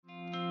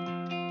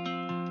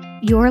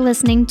You're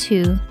listening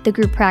to the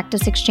Group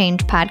Practice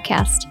Exchange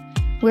podcast.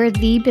 We're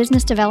the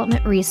business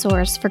development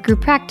resource for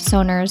group practice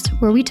owners,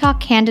 where we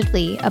talk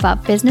candidly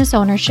about business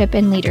ownership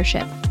and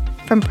leadership.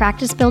 From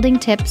practice building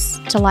tips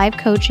to live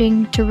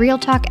coaching to real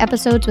talk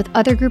episodes with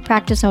other group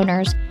practice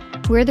owners,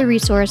 we're the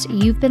resource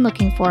you've been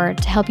looking for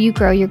to help you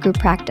grow your group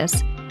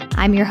practice.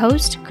 I'm your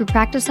host, group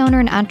practice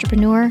owner and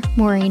entrepreneur,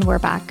 Maureen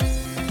Werbach.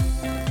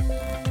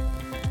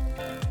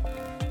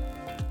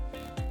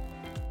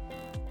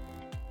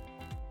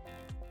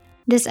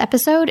 This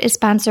episode is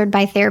sponsored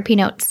by Therapy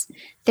Notes.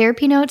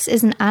 Therapy Notes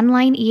is an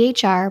online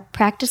EHR,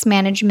 practice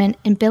management,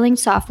 and billing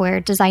software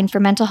designed for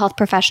mental health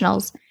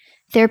professionals.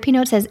 Therapy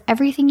Notes has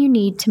everything you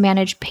need to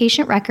manage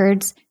patient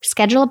records,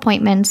 schedule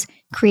appointments,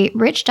 create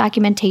rich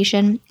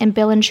documentation, and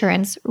bill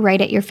insurance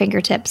right at your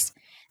fingertips.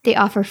 They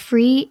offer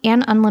free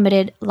and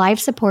unlimited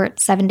live support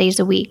 7 days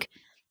a week.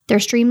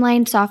 Their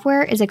streamlined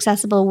software is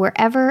accessible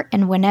wherever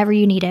and whenever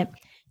you need it.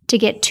 To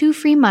get 2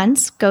 free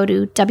months, go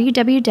to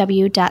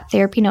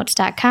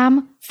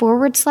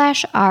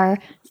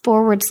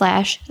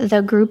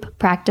www.therapynotes.com/r/the Group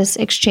Practice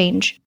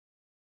Exchange.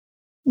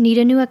 Need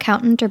a new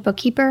accountant or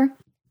bookkeeper?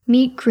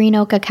 Meet Green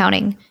Oak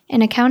Accounting,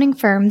 an accounting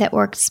firm that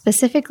works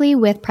specifically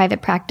with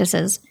private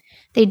practices.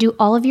 They do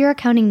all of your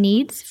accounting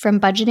needs, from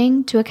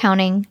budgeting to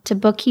accounting to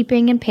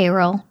bookkeeping and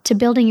payroll to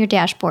building your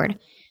dashboard.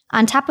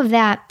 On top of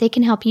that, they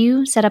can help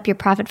you set up your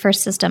Profit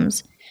First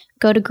systems.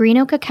 Go to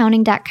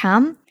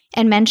greenoakaccounting.com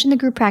and mention the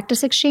Group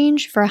Practice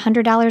Exchange for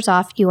 $100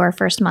 off your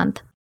first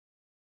month.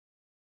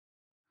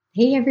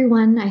 Hey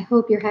everyone, I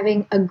hope you're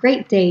having a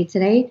great day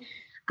today.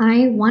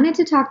 I wanted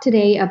to talk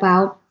today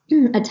about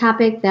a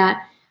topic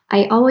that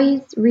I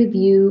always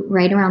review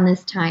right around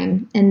this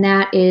time, and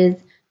that is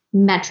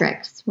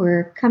metrics.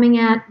 We're coming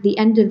at the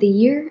end of the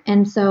year,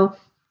 and so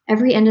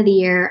every end of the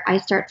year, I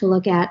start to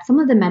look at some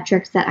of the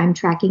metrics that I'm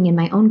tracking in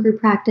my own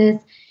group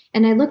practice,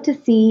 and I look to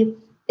see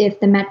if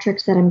the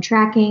metrics that I'm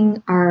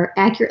tracking are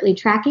accurately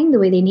tracking the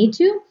way they need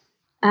to,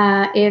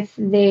 if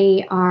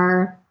they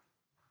are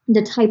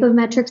the type of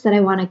metrics that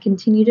I want to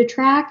continue to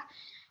track,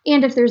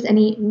 and if there's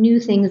any new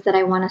things that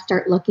I want to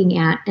start looking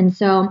at. And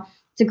so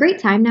it's a great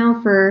time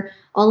now for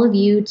all of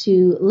you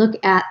to look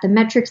at the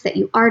metrics that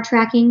you are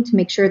tracking to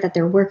make sure that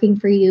they're working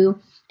for you.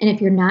 And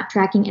if you're not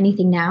tracking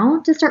anything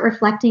now, to start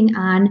reflecting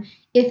on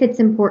if it's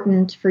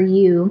important for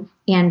you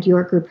and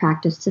your group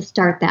practice to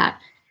start that.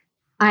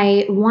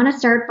 I want to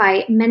start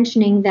by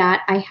mentioning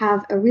that I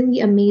have a really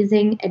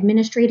amazing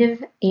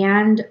administrative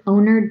and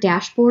owner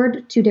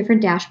dashboard, 2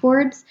 different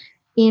dashboards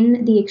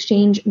in the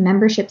Exchange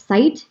membership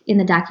site in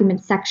the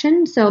documents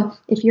section. So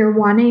if you're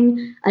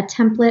wanting a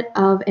template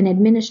of an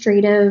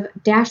administrative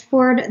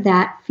dashboard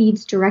that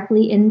feeds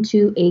directly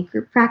into a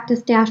group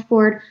practice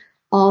dashboard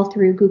all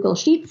through Google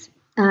Sheets,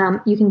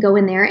 you can go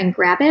in there and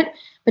grab it.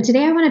 But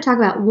today I want to talk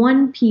about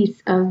one piece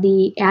of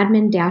the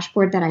admin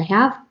dashboard that I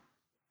have,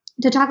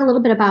 to talk a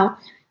little bit about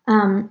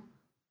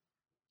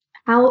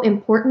how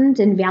important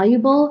and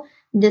valuable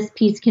this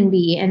piece can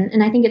be.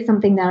 And I think it's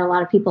something that a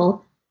lot of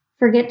people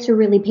forget to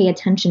really pay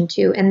attention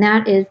to, and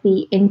that is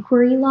the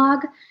inquiry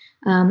log.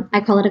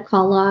 I call it a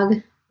call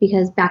log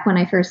because back when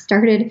I first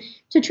started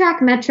to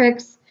track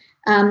metrics,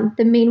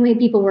 the main way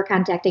people were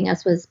contacting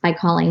us was by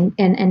calling,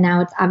 and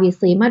now it's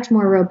obviously much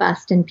more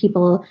robust, and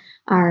people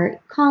are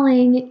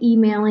calling,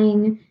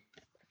 emailing,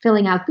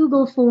 filling out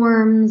Google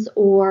Forms,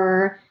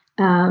 or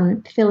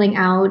filling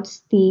out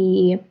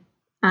the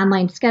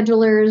online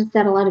schedulers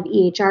that a lot of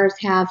EHRs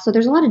have. So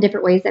there's a lot of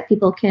different ways that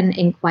people can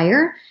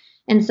inquire.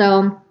 And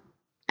so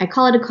I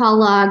call it a call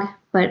log,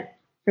 but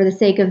for the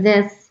sake of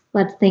this,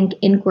 let's think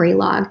inquiry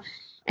log.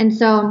 And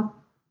so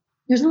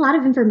there's a lot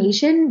of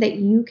information that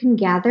you can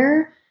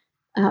gather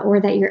or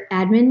that your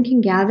admin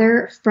can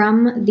gather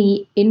from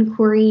the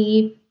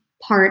inquiry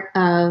part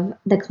of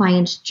the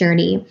client's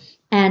journey.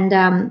 And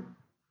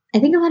I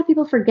think a lot of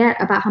people forget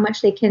about how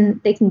much they can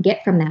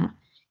get from that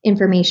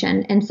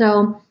information. And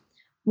so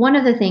one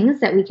of the things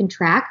that we can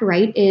track,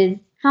 right, is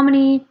how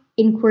many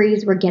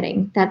inquiries we're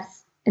getting.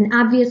 That's an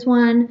obvious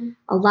one.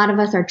 A lot of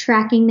us are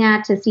tracking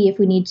that to see if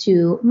we need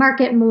to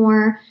market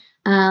more.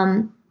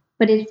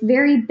 But it's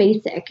very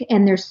basic,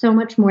 and there's so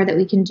much more that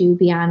we can do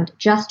beyond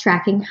just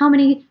tracking how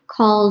many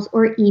calls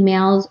or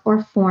emails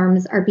or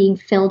forms are being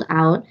filled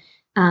out.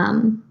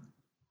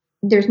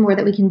 There's more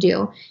that we can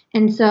do.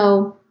 And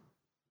so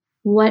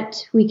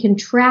what we can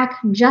track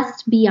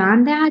just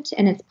beyond that,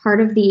 and it's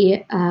part of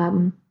the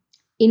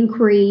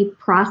inquiry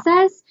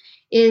process,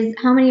 is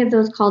how many of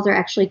those calls are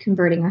actually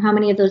converting, or how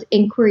many of those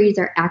inquiries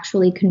are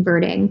actually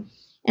converting.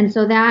 And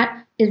so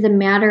that is a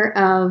matter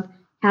of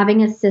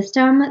having a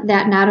system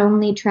that not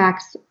only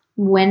tracks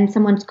when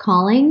someone's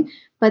calling,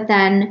 but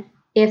then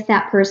if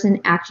that person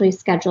actually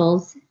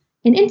schedules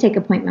an intake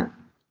appointment.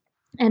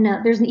 And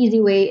there's an easy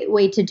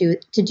way to do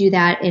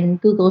that in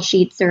Google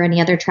Sheets or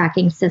any other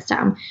tracking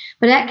system.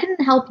 But that can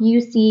help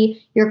you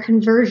see your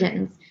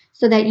conversions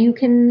so that you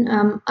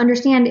can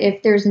understand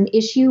if there's an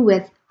issue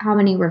with how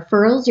many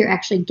referrals you're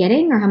actually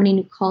getting or how many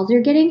new calls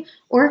you're getting,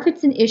 or if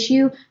it's an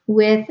issue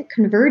with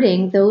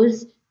converting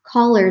those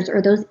callers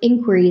or those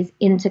inquiries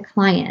into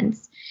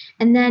clients.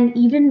 And then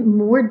even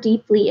more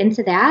deeply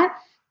into that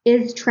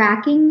is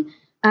tracking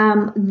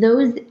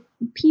those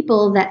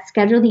people that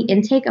schedule the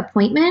intake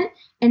appointment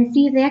and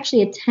see if they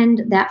actually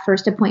attend that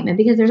first appointment,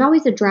 because there's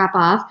always a drop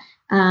off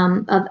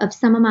of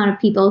some amount of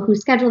people who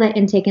schedule that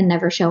intake and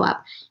never show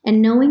up.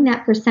 And knowing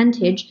that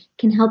percentage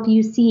can help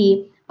you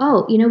see,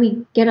 oh,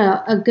 we get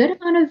a good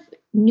amount of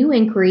new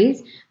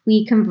inquiries.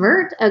 We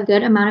convert a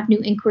good amount of new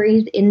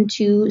inquiries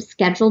into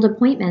scheduled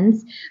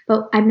appointments.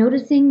 But I'm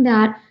noticing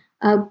that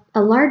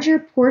a larger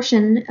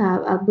portion,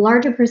 a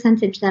larger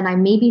percentage than I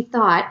maybe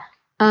thought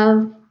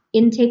of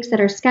intakes that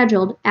are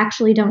scheduled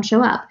actually don't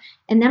show up.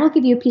 And that'll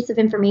give you a piece of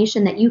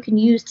information that you can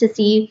use to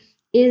see,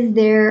 is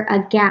there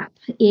a gap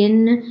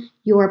in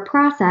your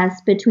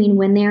process between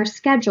when they're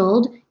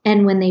scheduled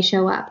and when they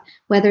show up?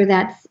 Whether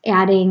that's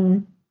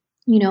adding,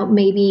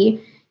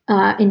 maybe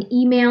an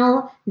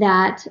email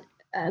that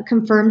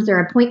confirms their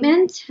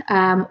appointment,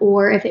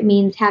 or if it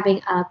means having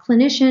a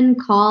clinician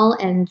call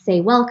and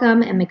say,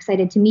 welcome, I'm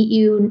excited to meet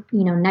you,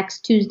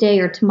 next Tuesday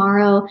or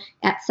tomorrow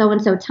at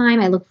so-and-so time.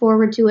 I look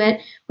forward to it.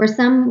 Or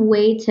some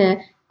way to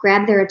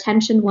grab their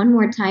attention one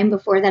more time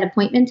before that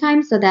appointment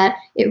time so that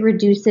it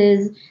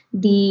reduces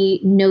the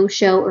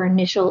no-show or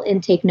initial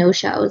intake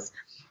no-shows.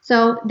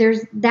 So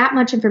there's that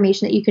much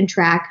information that you can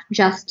track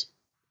just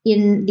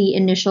in the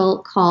initial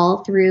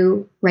call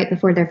through right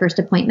before their first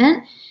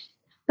appointment.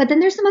 But then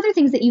there's some other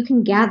things that you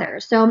can gather.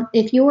 So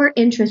if you're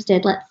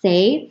interested, let's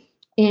say,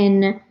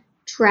 in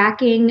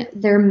tracking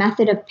their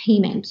method of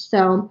payment.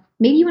 So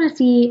maybe you want to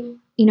see,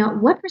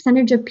 what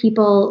percentage of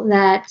people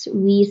that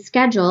we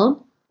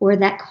schedule or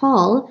that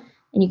call,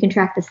 and you can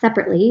track this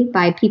separately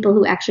by people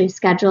who actually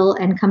schedule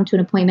and come to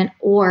an appointment,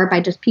 or by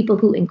just people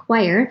who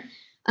inquire,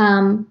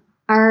 have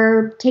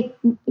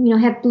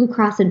Blue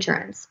Cross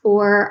insurance,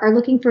 or are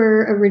looking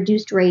for a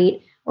reduced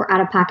rate or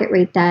out-of-pocket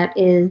rate that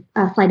is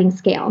a sliding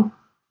scale,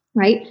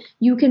 right?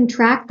 You can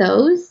track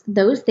those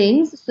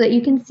things so that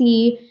you can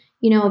see,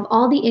 of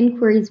all the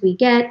inquiries we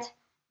get,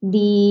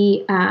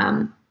 the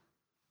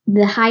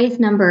highest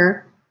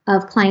number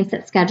of clients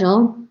that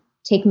schedule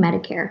take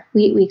Medicare.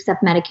 We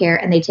accept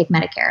Medicare and they take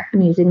Medicare.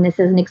 I'm using this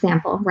as an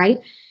example, right?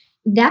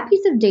 That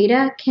piece of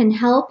data can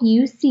help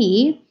you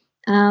see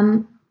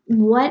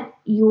what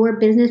your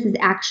business is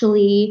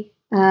actually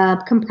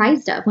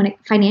comprised of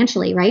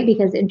financially, right?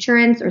 Because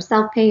insurance or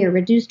self-pay or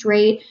reduced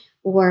rate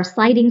or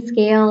sliding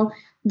scale,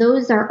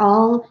 those are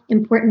all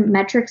important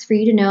metrics for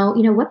you to know,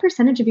 what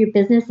percentage of your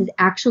business is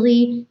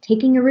actually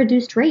taking a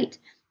reduced rate.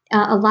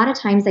 A lot of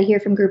times I hear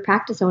from group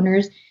practice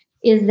owners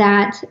is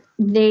that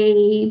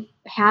they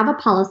have a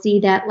policy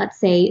that, let's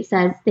say,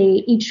 says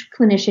each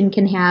clinician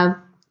can have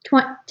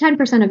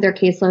 10% of their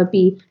caseload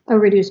be a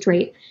reduced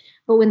rate.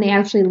 But when they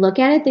actually look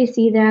at it, they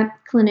see that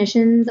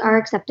clinicians are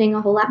accepting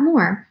a whole lot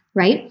more,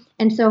 right?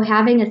 And so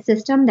having a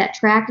system that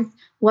tracks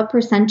what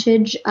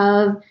percentage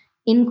of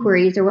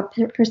inquiries or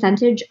what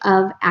percentage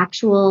of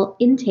actual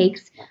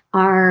intakes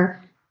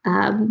are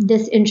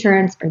this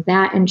insurance or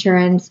that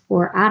insurance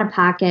or out of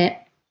pocket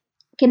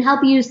can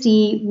help you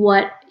see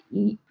what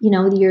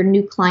your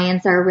new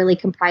clients are really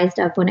comprised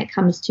of when it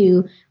comes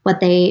to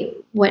what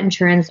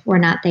insurance or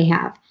not they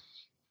have.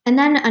 And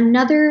then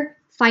another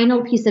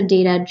final piece of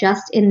data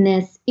just in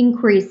this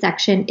inquiry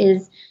section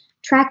is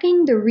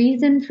tracking the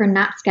reason for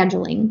not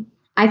scheduling.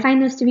 I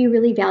find this to be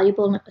really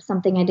valuable and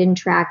something I didn't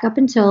track up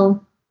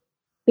until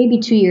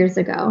maybe 2 years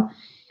ago.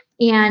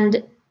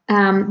 And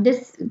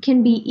this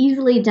can be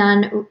easily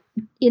done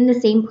in the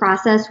same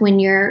process when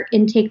your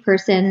intake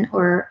person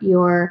or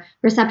your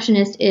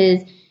receptionist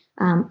is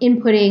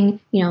inputting,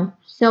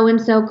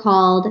 so-and-so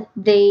called,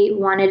 they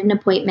wanted an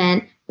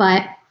appointment,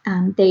 but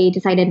they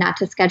decided not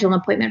to schedule an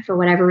appointment for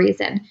whatever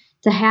reason.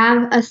 To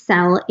have a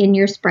cell in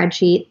your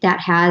spreadsheet that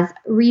has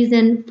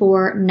reason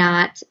for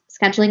not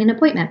scheduling an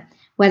appointment,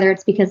 whether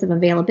it's because of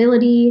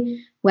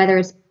availability, whether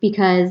it's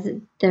because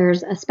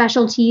there's a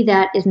specialty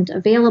that isn't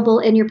available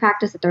in your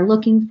practice that they're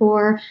looking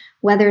for,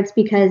 whether it's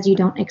because you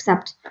don't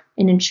accept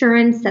an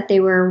insurance that they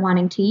were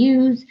wanting to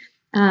use,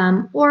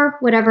 or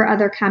whatever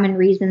other common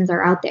reasons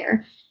are out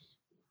there.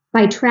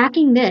 By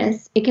tracking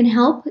this, it can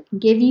help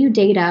give you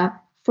data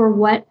for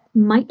what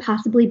might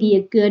possibly be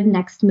a good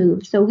next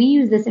move. So we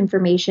use this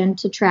information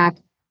to track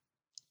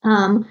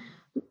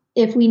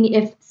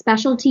if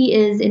specialty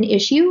is an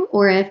issue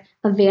or if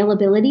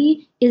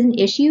availability is an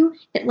issue.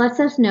 It lets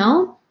us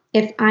know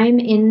if I'm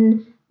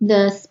in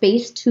the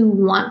space to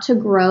want to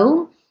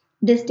grow.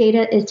 This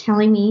data is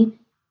telling me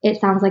it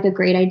sounds like a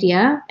great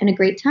idea and a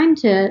great time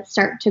to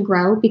start to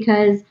grow,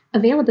 because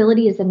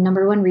availability is the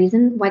number one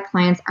reason why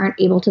clients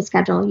aren't able to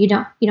schedule. You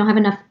don't have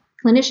enough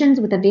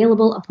clinicians with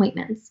available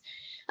appointments.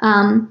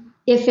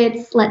 If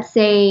it's, let's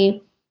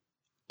say,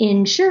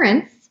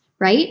 insurance,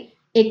 right?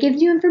 It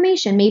gives you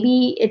information.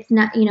 Maybe it's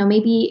not,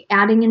 maybe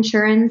adding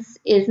insurance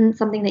isn't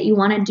something that you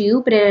want to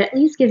do, but it at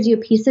least gives you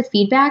a piece of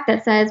feedback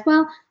that says,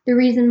 well, the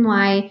reason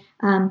why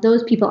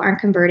those people aren't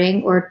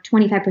converting, or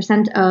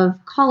 25% of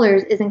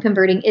callers isn't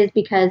converting, is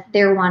because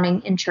they're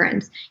wanting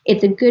insurance.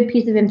 It's a good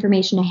piece of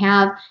information to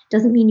have.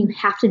 Doesn't mean you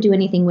have to do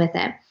anything with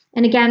it.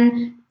 And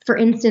again, for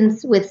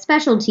instance, with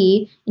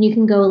specialty, and you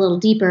can go a little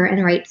deeper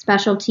and write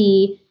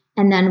specialty,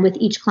 and then with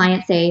each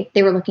client, say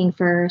they were looking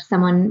for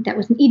someone that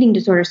was an eating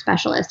disorder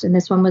specialist, and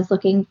this one was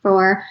looking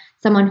for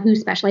someone who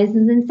specializes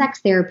in sex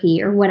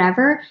therapy or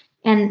whatever.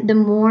 And the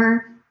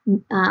more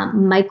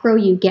micro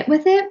you get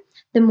with it,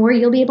 the more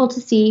you'll be able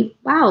to see,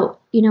 wow,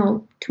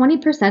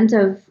 20%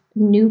 of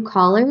new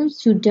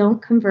callers who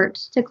don't convert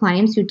to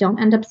clients, who don't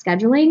end up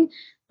scheduling,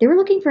 they were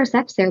looking for a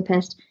sex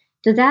therapist.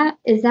 Is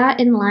that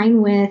in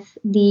line with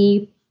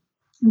the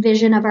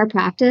vision of our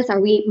practice? Are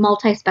we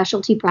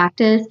multi-specialty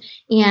practice,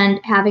 and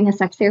having a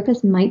sex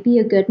therapist might be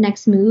a good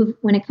next move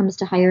when it comes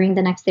to hiring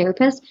the next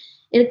therapist?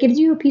 It gives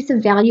you a piece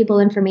of valuable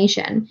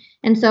information.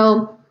 And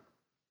so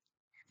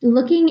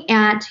looking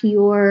at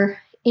your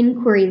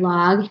inquiry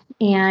log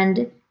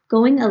and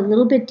going a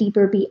little bit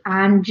deeper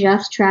beyond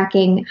just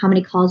tracking how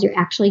many calls you're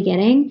actually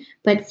getting,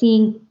 but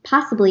seeing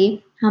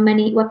possibly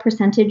what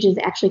percentage is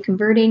actually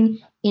converting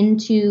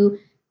into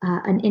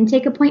an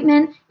intake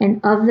appointment, and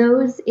of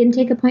those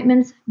intake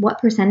appointments, what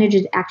percentage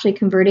is actually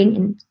converting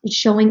and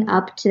showing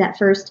up to that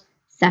first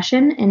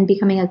session and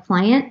becoming a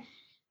client.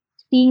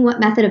 Seeing what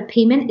method of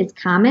payment is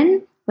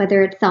common,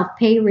 whether it's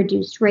self-pay,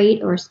 reduced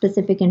rate, or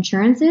specific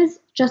insurances,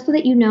 just so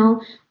that you know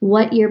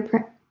what your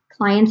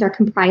clients are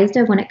comprised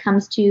of when it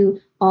comes to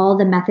all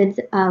the methods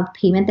of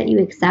payment that you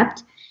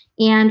accept.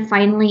 And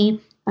finally,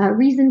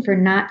 reason for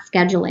not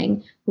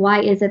scheduling.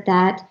 Why is it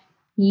that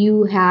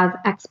you have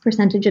X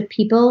percentage of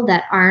people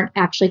that aren't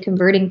actually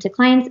converting to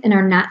clients and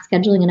are not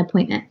scheduling an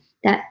appointment?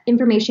 That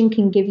information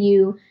can give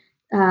you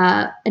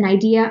an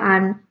idea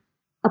on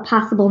a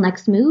possible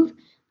next move.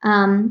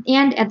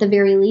 And at the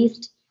very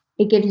least,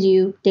 it gives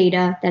you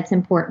data that's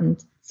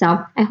important.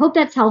 So I hope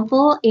that's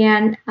helpful.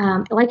 And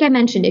like I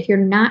mentioned, if you're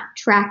not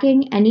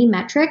tracking any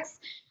metrics,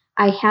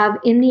 I have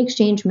in the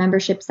Exchange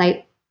membership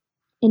site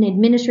an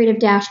administrative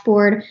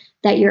dashboard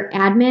that your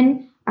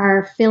admin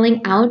are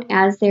filling out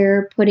as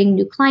they're putting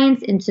new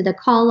clients into the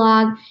call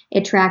log.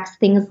 It tracks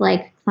things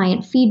like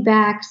client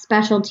feedback,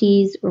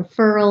 specialties,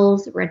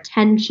 referrals,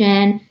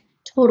 retention,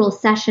 total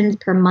sessions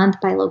per month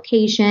by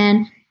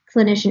location,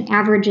 clinician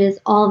averages,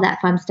 all of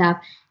that fun stuff,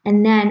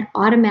 and then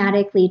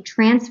automatically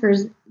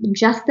transfers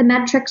just the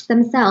metrics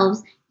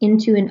themselves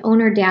into an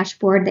owner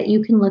dashboard that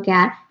you can look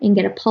at and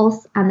get a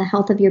pulse on the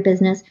health of your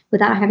business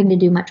without having to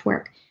do much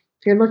work.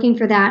 If you're looking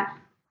for that,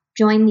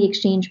 join the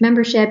Exchange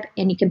membership,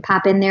 and you can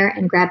pop in there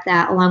and grab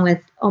that along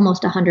with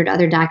almost 100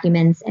 other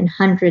documents and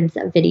hundreds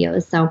of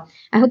videos. So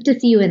I hope to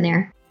see you in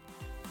there.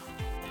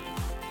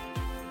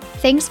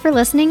 Thanks for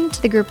listening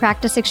to the Group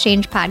Practice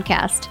Exchange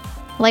podcast.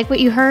 Like what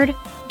you heard?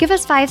 Give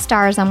us 5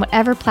 stars on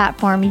whatever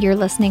platform you're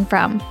listening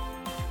from.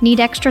 Need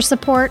extra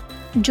support?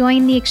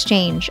 Join the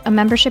Exchange, a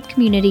membership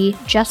community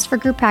just for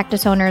group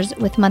practice owners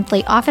with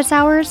monthly office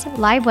hours,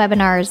 live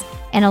webinars,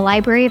 and a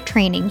library of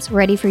trainings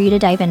ready for you to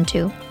dive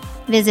into.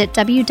 Visit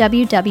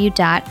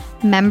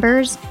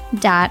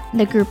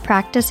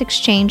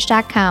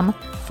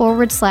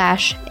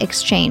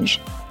www.members.thegrouppracticeexchange.com/exchange.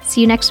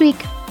 See you next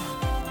week.